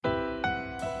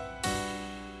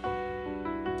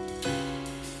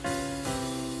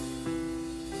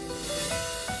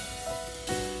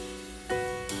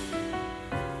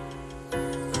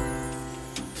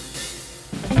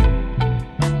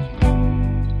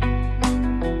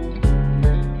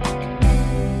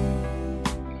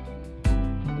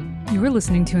You're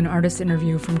listening to an artist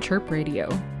interview from Chirp Radio.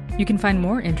 You can find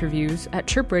more interviews at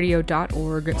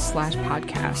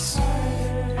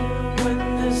chirpradio.org/podcasts. With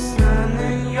the sun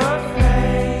in your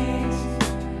face,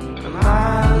 a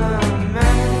mile of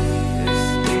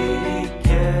Memphis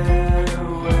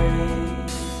getaway.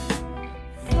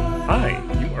 Hi,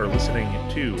 you are listening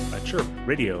to a Chirp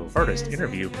Radio artist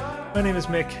interview. My name is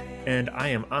Mick, and I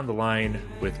am on the line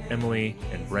with Emily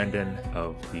and Brendan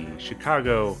of the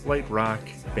Chicago light rock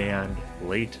band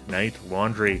Late Night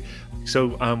Laundry. So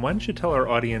why don't you tell our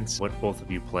audience what both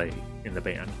of you play in the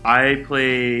band? I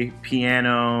play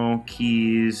piano,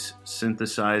 keys,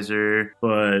 synthesizer,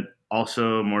 but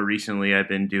also more recently I've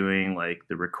been doing like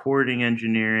the recording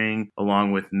engineering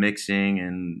along with mixing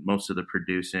and most of the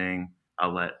producing.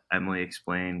 I'll let Emily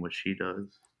explain what she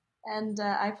does. And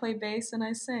I play bass and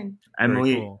I sing.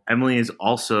 Emily is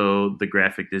also the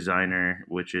graphic designer,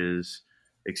 which is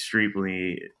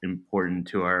extremely important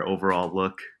to our overall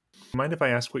look. Mind if I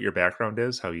ask what your background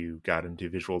is, how you got into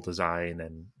visual design,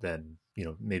 and then,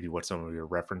 maybe what some of your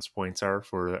reference points are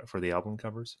for the album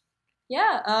covers?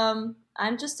 Yeah,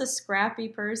 I'm just a scrappy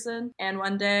person. And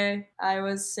one day I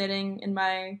was sitting in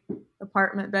my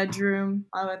apartment bedroom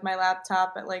with my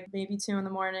laptop at like maybe 2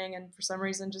 a.m. and for some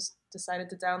reason just decided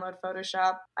to download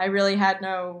Photoshop. I really had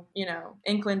no,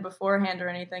 inkling beforehand or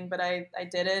anything, but I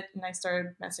did it and I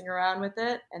started messing around with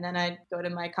it. And then I'd go to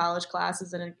my college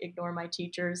classes and ignore my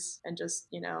teachers and just,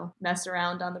 mess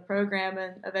around on the program.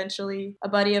 And eventually a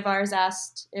buddy of ours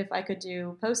asked if I could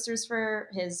do posters for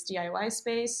his DIY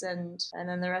space, and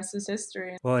then the rest is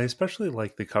history. Well, I especially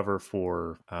like the cover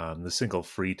for the single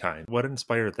Free Time. What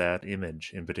inspired that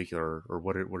image in particular, or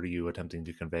what are you attempting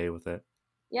to convey with it?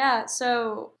 Yeah,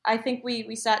 so I think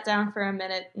we sat down for a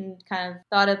minute and kind of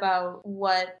thought about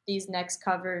what these next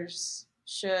covers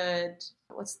should,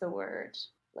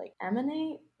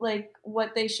 emanate? Like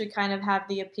what they should kind of have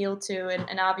the appeal to.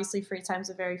 And obviously Free Time's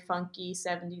a very funky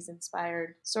 70s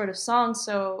inspired sort of song.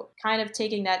 So kind of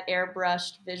taking that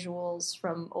airbrushed visuals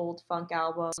from old funk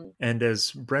albums. And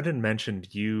as Brendan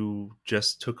mentioned, you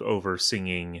just took over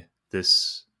singing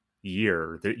this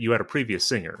year. You had a previous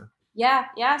singer.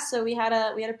 Yeah. So we had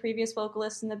a previous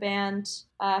vocalist in the band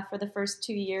for the first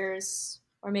 2 years,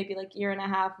 or maybe like year and a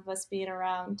half of us being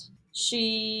around.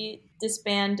 She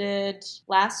disbanded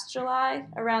last July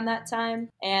around that time,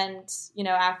 and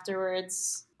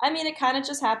afterwards, it kind of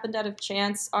just happened out of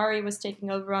chance. Ari was taking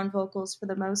over on vocals for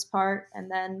the most part, and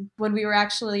then when we were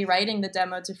actually writing the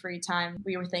demo to Free Time,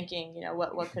 we were thinking,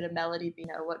 what could a melody be,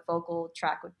 what vocal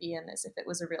track would be in this if it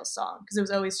was a real song, because it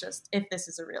was always just if this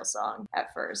is a real song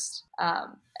at first.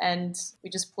 And we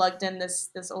just plugged in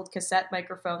this old cassette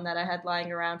microphone that I had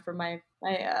lying around for my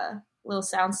little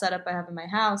sound setup I have in my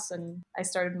house, and I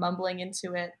started mumbling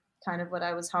into it kind of what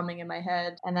I was humming in my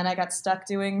head, and then I got stuck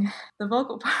doing the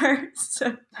vocal parts.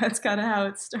 So that's kind of how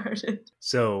it started.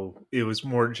 So it was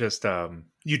more just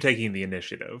you taking the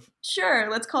initiative. Sure,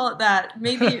 let's call it that.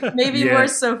 Maybe Yeah. More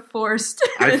so forced.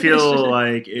 I feel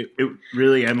like it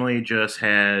really, Emily just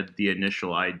had the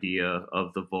initial idea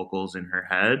of the vocals in her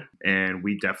head, and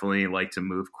we definitely like to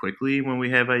move quickly when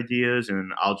we have ideas,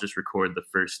 and I'll just record the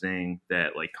first thing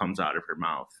that like comes out of her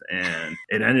mouth. And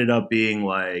it ended up being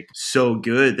like so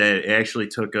good that it actually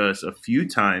took us a few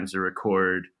times to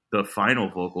record the final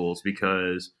vocals,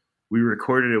 because we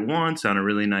recorded it once on a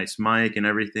really nice mic and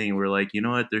everything. We're like, you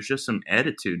know what? There's just some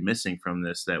attitude missing from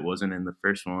this that wasn't in the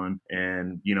first one.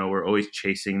 And, we're always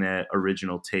chasing that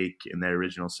original take and that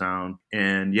original sound.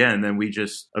 And and then we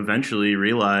just eventually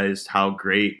realized how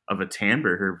great of a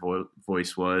timbre her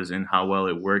voice was and how well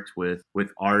it worked with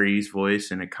Ari's voice,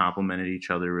 and it complemented each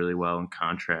other really well and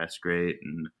contrast great.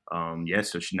 And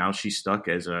so now she's stuck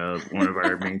as one of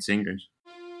our main singers.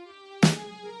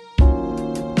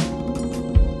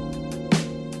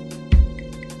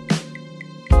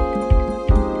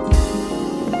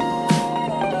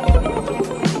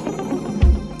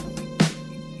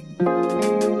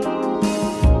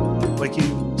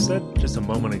 Just a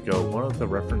moment ago, one of the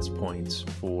reference points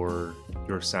for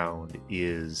your sound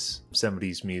is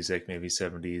 70s music, maybe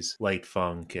 70s light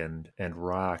funk and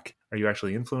rock. Are you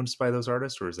actually influenced by those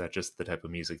artists, or is that just the type of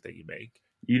music that you make?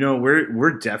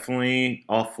 We're definitely,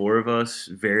 all four of us,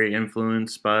 very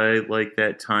influenced by like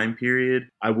that time period.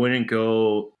 I wouldn't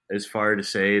go as far to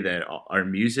say that our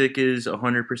music is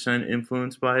 100%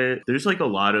 influenced by it. There's like a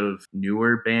lot of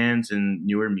newer bands and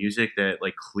newer music that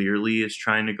like clearly is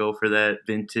trying to go for that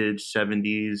vintage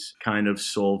 70s kind of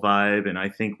soul vibe. And I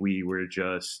think we were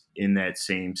just in that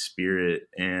same spirit.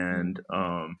 And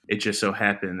it just so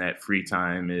happened that Free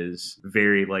Time is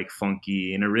very like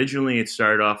funky. And originally it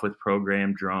started off with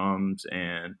programmed drums,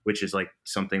 and which is like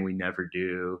something we never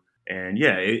do. And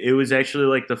yeah, it was actually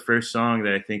like the first song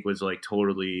that I think was like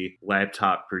totally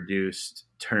laptop produced,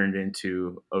 turned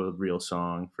into a real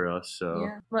song for us. So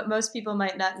yeah, what most people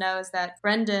might not know is that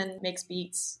Brendan makes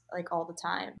beats like all the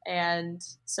time, and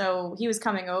so he was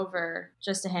coming over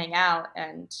just to hang out,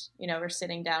 and we're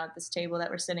sitting down at this table that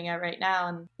we're sitting at right now,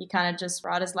 and he kind of just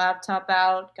brought his laptop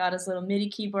out, got his little MIDI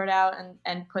keyboard out,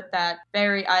 and put that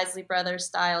very Isley Brothers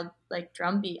style like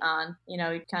drum beat on. He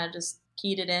kind of just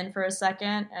keyed it in for a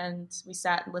second, and we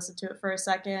sat and listened to it for a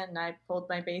second, and I pulled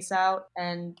my bass out,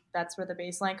 and that's where the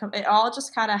bass line comes. It all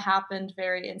just kind of happened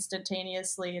very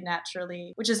instantaneously and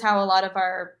naturally, which is how a lot of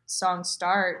our songs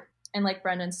start. And like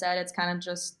Brendan said, it's kind of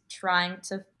just trying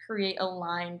to create a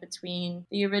line between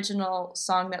the original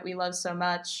song that we love so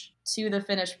much to the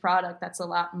finished product that's a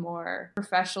lot more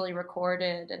professionally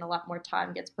recorded, and a lot more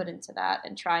time gets put into that,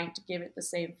 and trying to give it the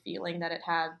same feeling that it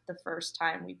had the first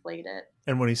time we played it.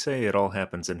 And when you say it all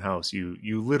happens in-house,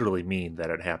 you literally mean that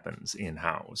it happens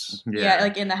in-house. Yeah,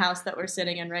 like in the house that we're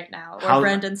sitting in right now, or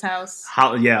Brendan's house.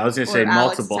 I was going to say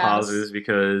multiple Alex's houses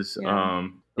because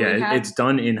it's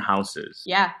done in houses.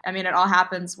 Yeah, I mean, it all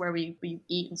happens where we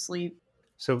eat and sleep.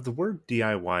 So the word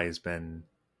DIY has been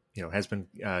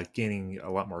gaining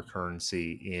a lot more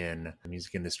currency in the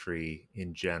music industry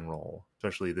in general,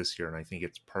 especially this year. And I think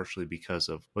it's partially because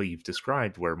of what you've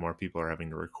described, where more people are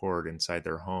having to record inside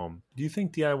their home. Do you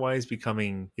think DIY is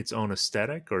becoming its own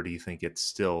aesthetic, or do you think it's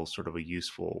still sort of a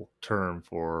useful term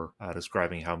for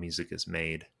describing how music is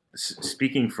made?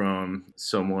 Speaking from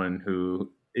someone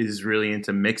who is really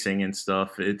into mixing and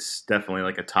stuff, it's definitely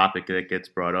like a topic that gets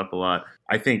brought up a lot.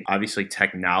 I think obviously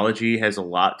technology has a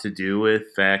lot to do with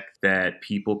the fact that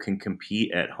people can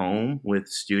compete at home with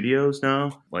studios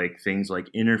now, like things like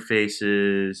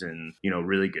interfaces and,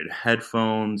 really good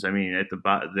headphones. I mean, at the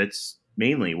bottom, that's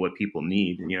mainly what people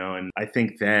need, and I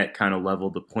think that kind of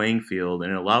leveled the playing field,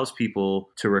 and it allows people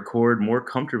to record more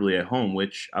comfortably at home,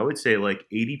 which I would say like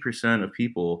 80% of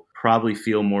people probably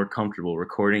feel more comfortable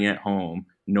recording at home,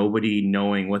 nobody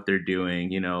knowing what they're doing,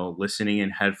 listening in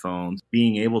headphones,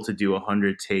 being able to do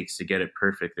 100 takes to get it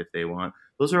perfect if they want.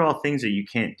 Those are all things that you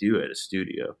can't do at a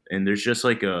studio. And there's just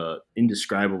like a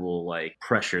indescribable like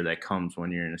pressure that comes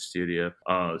when you're in a studio.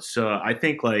 So I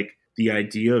think like the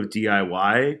idea of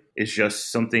DIY is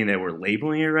just something that we're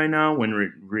labeling it right now,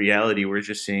 when reality we're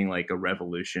just seeing like a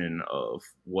revolution of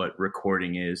what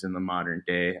recording is in the modern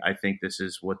day. I think this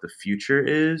is what the future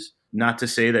is. Not to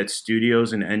say that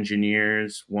studios and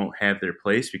engineers won't have their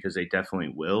place, because they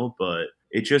definitely will, but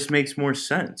it just makes more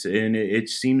sense, and it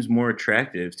seems more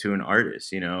attractive to an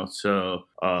artist, So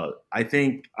I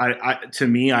think to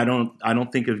me, I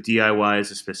don't think of DIY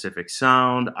as a specific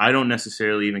sound. I don't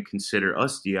necessarily even consider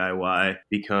us DIY,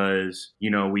 because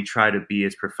we try to be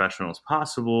as professional as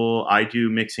possible. I do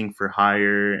mixing for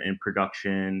hire and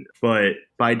production, but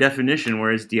by definition,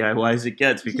 we're as DIY as it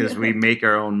gets, because we make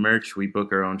our own merch, we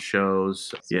book our own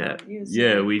shows.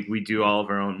 We do all of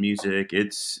our own music.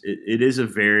 It is a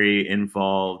very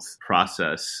involved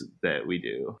process that we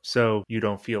do. So you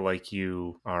don't feel like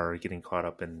you are getting caught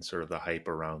up in sort of the hype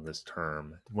around this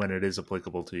term. When it is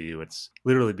applicable to you, it's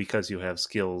literally because you have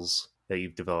skills that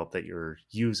you've developed that you're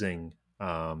using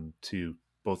to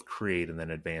both create and then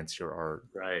advance your art.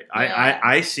 Right. Yeah.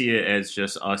 I see it as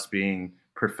just us being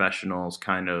professionals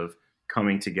kind of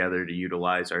coming together to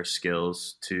utilize our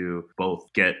skills to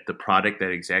both get the product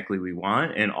that exactly we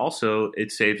want, and also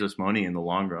it saves us money in the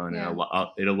long run. Yeah. And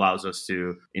it allows us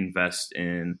to invest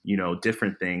in,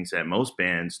 different things that most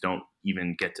bands don't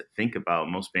even get to think about.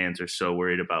 Most bands are so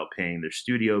worried about paying their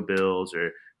studio bills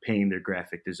or paying their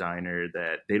graphic designer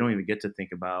that they don't even get to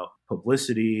think about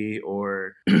publicity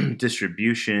or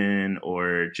distribution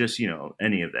or just,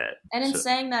 any of that. And in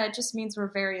saying that, it just means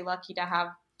we're very lucky to have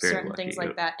certain things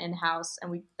like that in-house,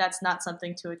 and that's not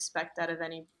something to expect out of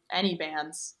any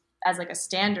bands as like a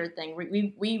standard thing.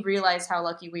 We realize how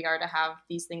lucky we are to have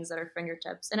these things at our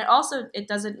fingertips. And it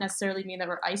doesn't necessarily mean that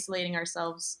we're isolating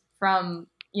ourselves from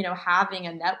having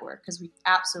a network, because we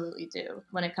absolutely do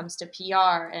when it comes to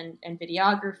PR and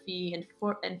videography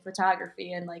and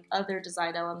photography and like other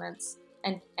design elements.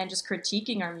 And just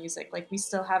critiquing our music. Like, we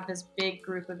still have this big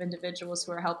group of individuals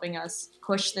who are helping us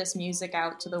push this music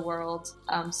out to the world.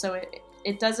 So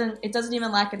it doesn't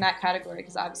even lack in that category,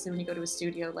 because obviously when you go to a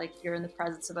studio, like, you're in the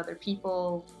presence of other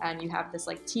people and you have this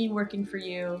like team working for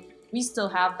you. We still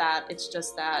have that. It's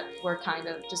just that we're kind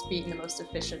of just being the most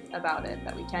efficient about it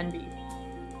that we can be.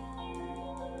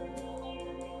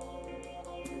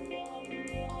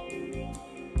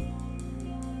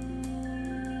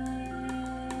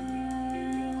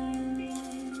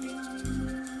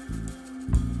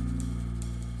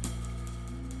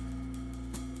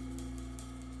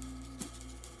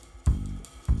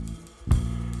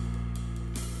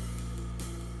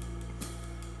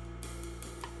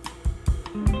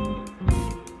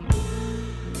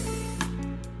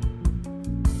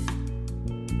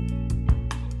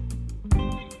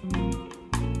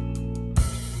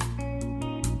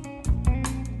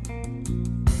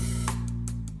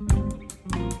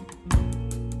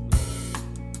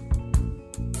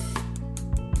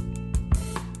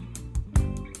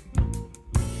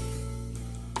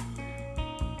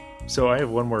 So I have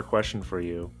one more question for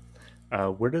you.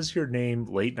 Where does your name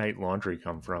Late Night Laundry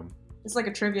come from? It's like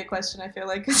a trivia question, I feel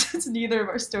like, because it's neither of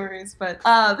our stories. But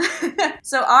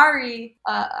so Ari,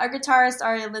 our guitarist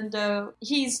Ari Lindo,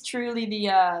 he's truly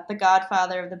the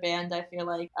godfather of the band. I feel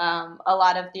like a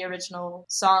lot of the original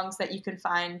songs that you can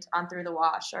find on Through the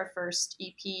Wash, our first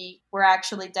EP, were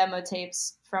actually demo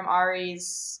tapes from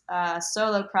Ari's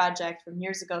solo project from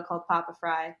years ago called Papa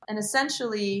Fry. And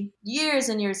essentially, years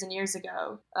and years and years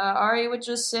ago, Ari would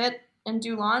just sit and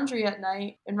do laundry at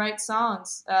night and write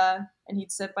songs. And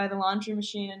he'd sit by the laundry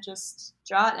machine and just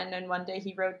jot. And then one day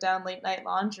he wrote down Late Night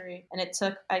Laundry. And it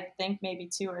took, I think, maybe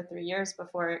 2 or 3 years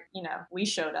before, we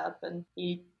showed up. And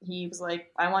he was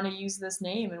like, I want to use this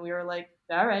name. And we were like,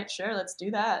 all right, sure, let's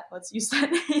do that. Let's use that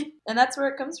name. And that's where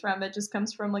it comes from. It just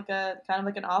comes from like a kind of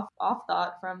like an off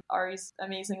thought from Ari's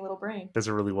amazing little brain. That's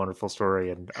a really wonderful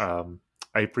story. And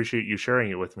I appreciate you sharing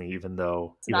it with me, even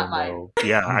though, yeah, I know,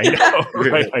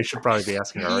 right? I should probably be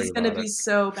asking Ari. He's going to be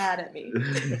so bad at me.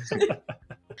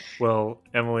 Well,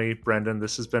 Emily, Brendan,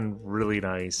 this has been really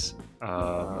nice.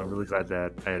 I'm really glad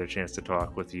that I had a chance to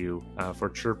talk with you for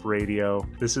Chirp Radio.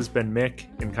 This has been Mick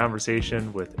in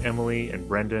conversation with Emily and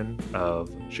Brendan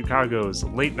of Chicago's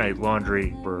Late Night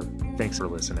Laundry. Thanks for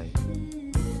listening.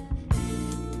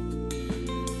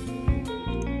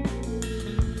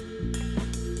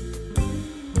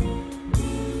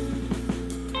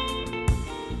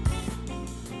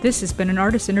 This has been an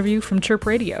artist interview from Chirp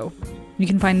Radio. You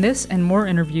can find this and more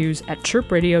interviews at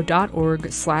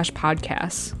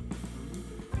chirpradio.org/podcasts.